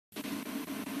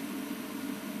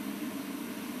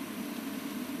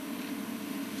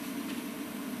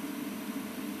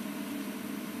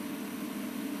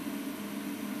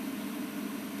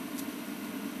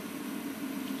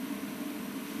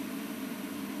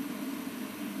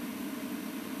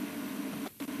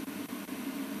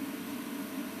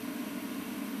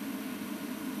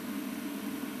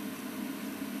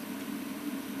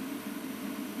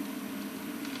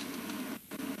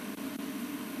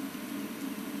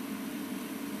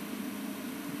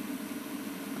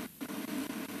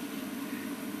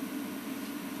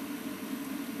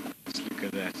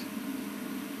that.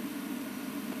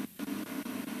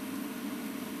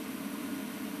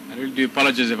 I really do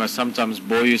apologize if I sometimes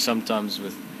bore you sometimes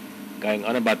with going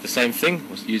on about the same thing,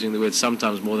 or using the word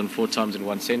sometimes more than 4 times in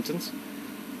one sentence.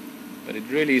 But it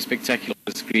really is spectacular,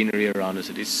 this greenery around us.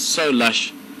 It is so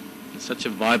lush. It's such a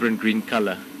vibrant green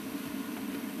color.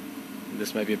 And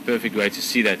this may be a perfect way to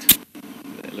see that.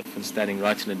 The elephant standing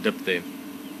right in a dip there.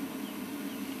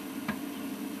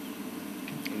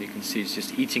 And you can see it's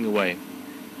just eating away.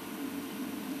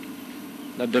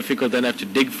 Not difficult, don't have to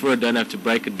dig for it, don't have to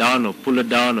break it down or pull it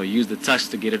down or use the tusks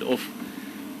to get it off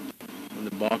on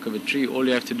the bark of a tree. All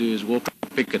you have to do is walk up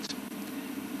and pick it.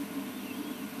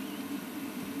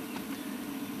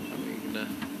 We're going to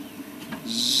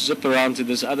zip around to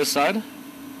this other side.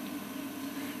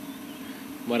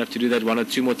 Might have to do that 1 or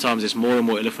 2 more times. There's more and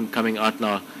more elephant coming out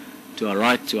now, to our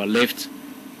right, to our left.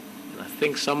 And I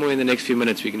think somewhere in the next few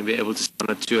minutes we're going to be able to see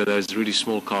 1 or 2 of those really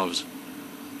small calves.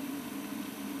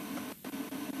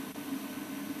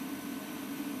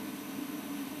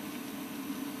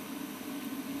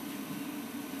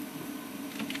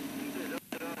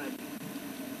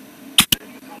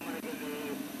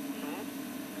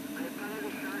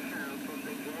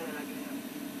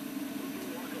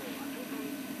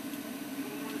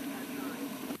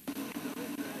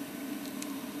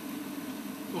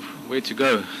 Where to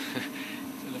go? The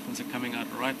elephants are coming out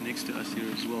right next to us here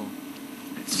as well.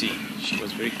 Let's see. She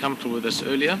was very comfortable with us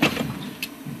earlier.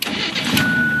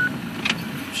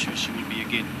 I'm sure she will be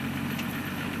again.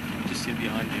 Just here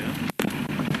behind her.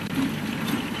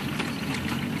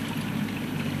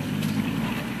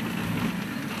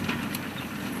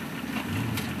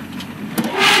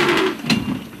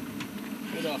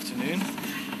 Good afternoon.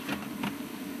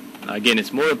 Again,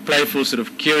 it's more a playful, sort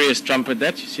of curious trumpet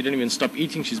that. She didn't even stop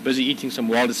eating. She's busy eating some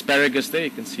wild asparagus there.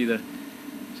 You can see the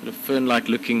sort of fern-like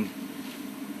looking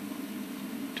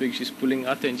twig she's pulling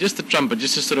out there. And just the trumpet,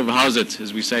 just to sort of house it,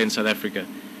 as we say in South Africa.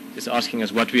 Just asking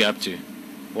us what we're up to.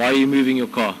 Why are you moving your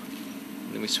car?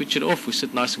 And then we switch it off, we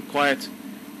sit nice and quiet,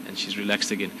 and she's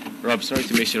relaxed again. Rob, sorry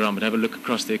to mess you around, but have a look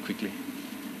across there quickly.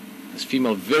 This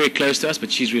female very close to us,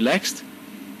 but she's relaxed.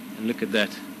 And look at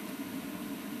that.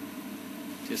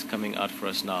 Just coming out for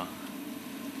us now.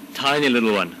 Tiny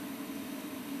little one.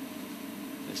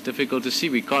 It's difficult to see.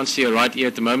 We can't see her right ear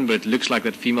at the moment, but it looks like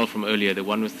that female from earlier, the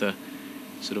one with the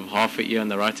sort of half a ear on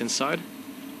the right hand side.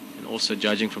 And also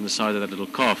judging from the size of that little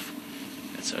calf,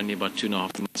 it's only about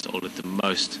 2.5 months old at the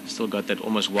most. Still got that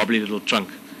almost wobbly little trunk.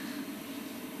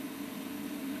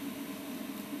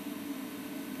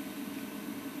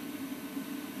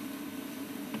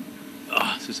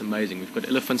 Ah, this is amazing. We've got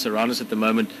elephants around us at the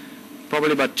moment.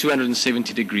 Probably about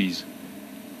 270 degrees.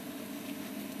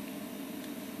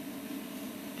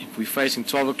 If we're facing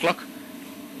 12 o'clock,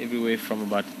 everywhere from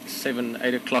about 7,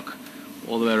 8 o'clock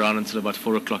all the way around until about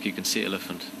 4 o'clock you can see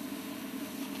elephant.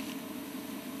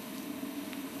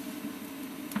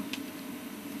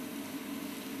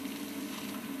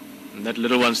 And that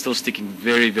little one's still sticking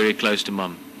very, very close to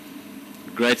mum.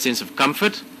 A great sense of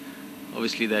comfort.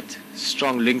 Obviously that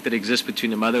strong link that exists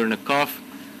between a mother and a calf.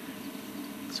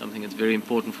 Something that's very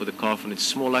important for the calf when it's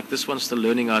small like this one, still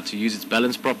learning how to use its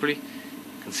balance properly.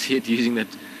 You can see it using that,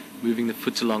 moving the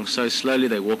foot along so slowly.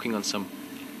 They're walking on some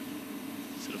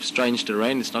sort of strange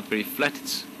terrain. It's not very flat.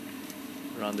 It's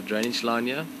around the drainage line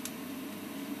here.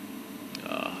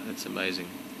 Ah, that's amazing.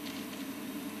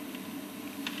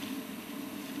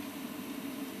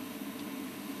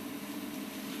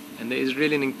 And there is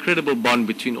really an incredible bond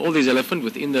between all these elephants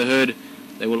within the herd.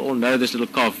 They will all know this little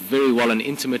calf very well and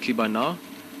intimately by now.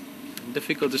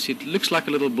 Difficult to see. It looks like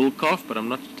a little bull calf, but I'm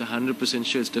not 100%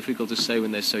 sure. It's difficult to say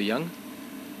when they're so young.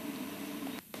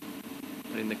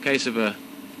 But in the case of a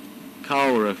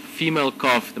cow or a female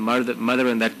calf, the mother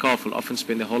and that calf will often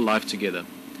spend their whole life together.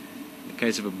 In the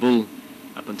case of a bull,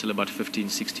 up until about 15,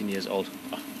 16 years old.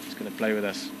 Oh, it's going to play with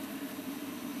us.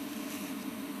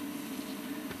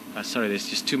 Sorry, there's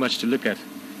just too much to look at.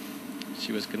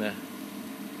 She was going to,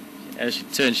 as she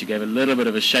turned, she gave a little bit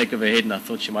of a shake of her head, and I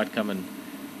thought she might come and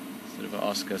sort of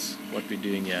ask us what we're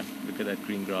doing here. Look at that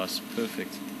green grass.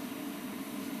 Perfect.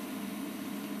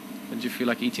 Don't you feel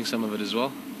like eating some of it as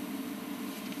well?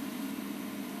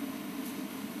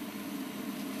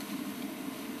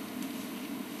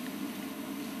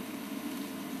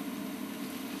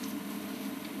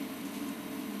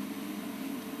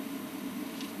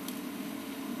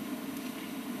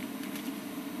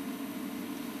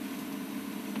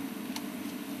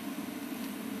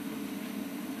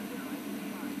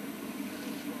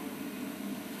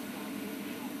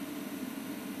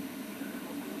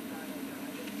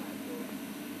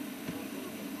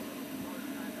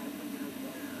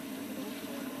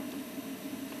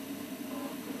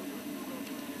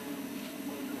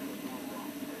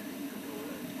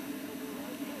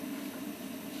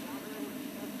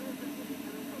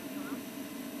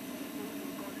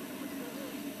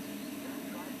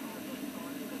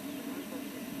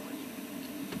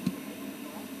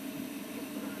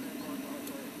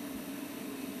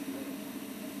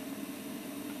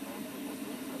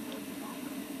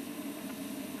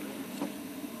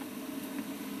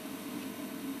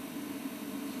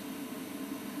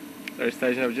 Sorry,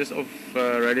 station. I was just off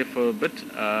radio for a bit.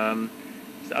 Just to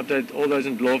update, all those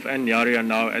in Dlorf and Yari are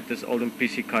now at this Oldham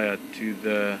PC Kaya to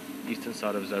the eastern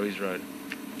side of Zoe's Road.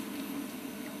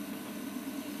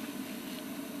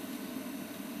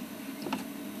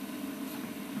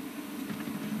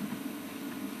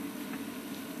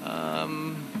 I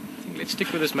think let's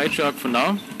stick with this matriarch for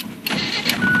now.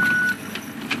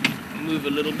 Move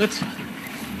a little bit.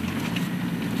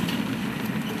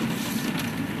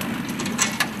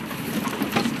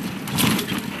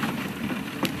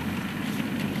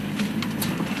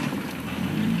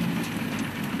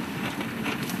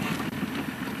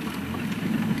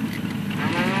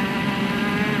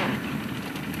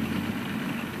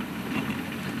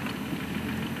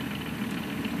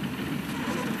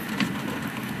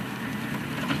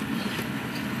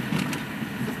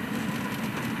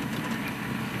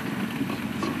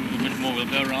 We'll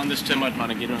go around this termite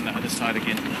line and get on the other side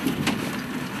again.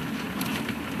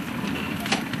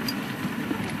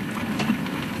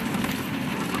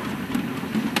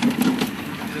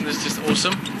 Isn't this just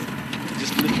awesome?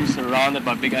 Just literally surrounded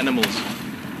by big animals.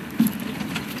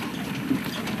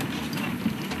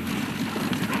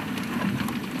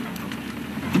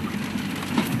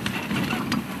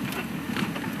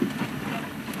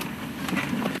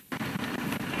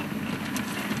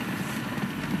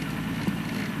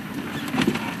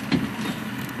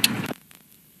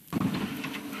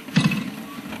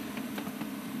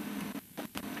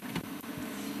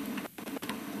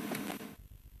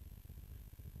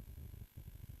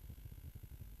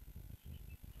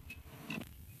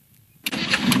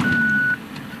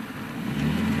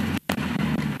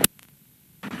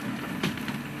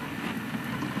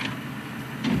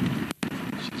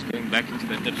 Back into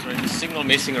that dip. Sorry, the signal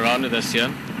messing around with us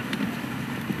here.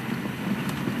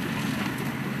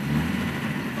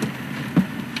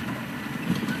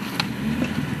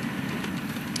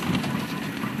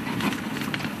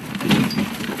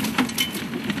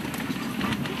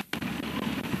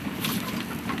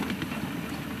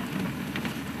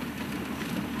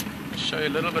 I'll show you a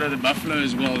little bit of the buffalo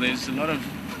as well. There's a lot of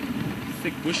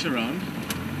thick bush around.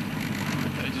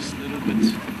 They're just a little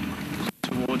bit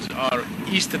towards our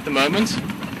east at the moment.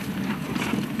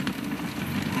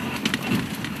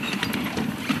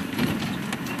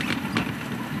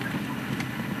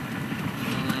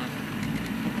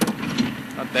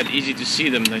 Not that easy to see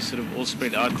them, they sort of all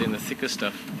spread out there in the thicker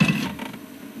stuff.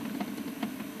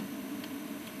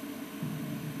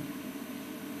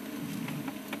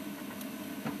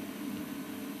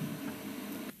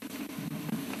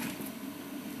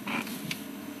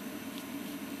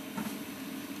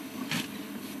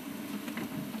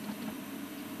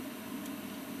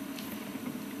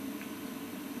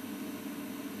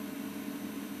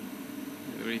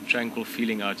 Very tranquil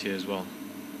feeling out here as well.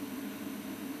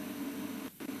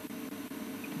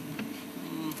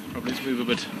 Probably let's move a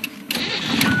bit.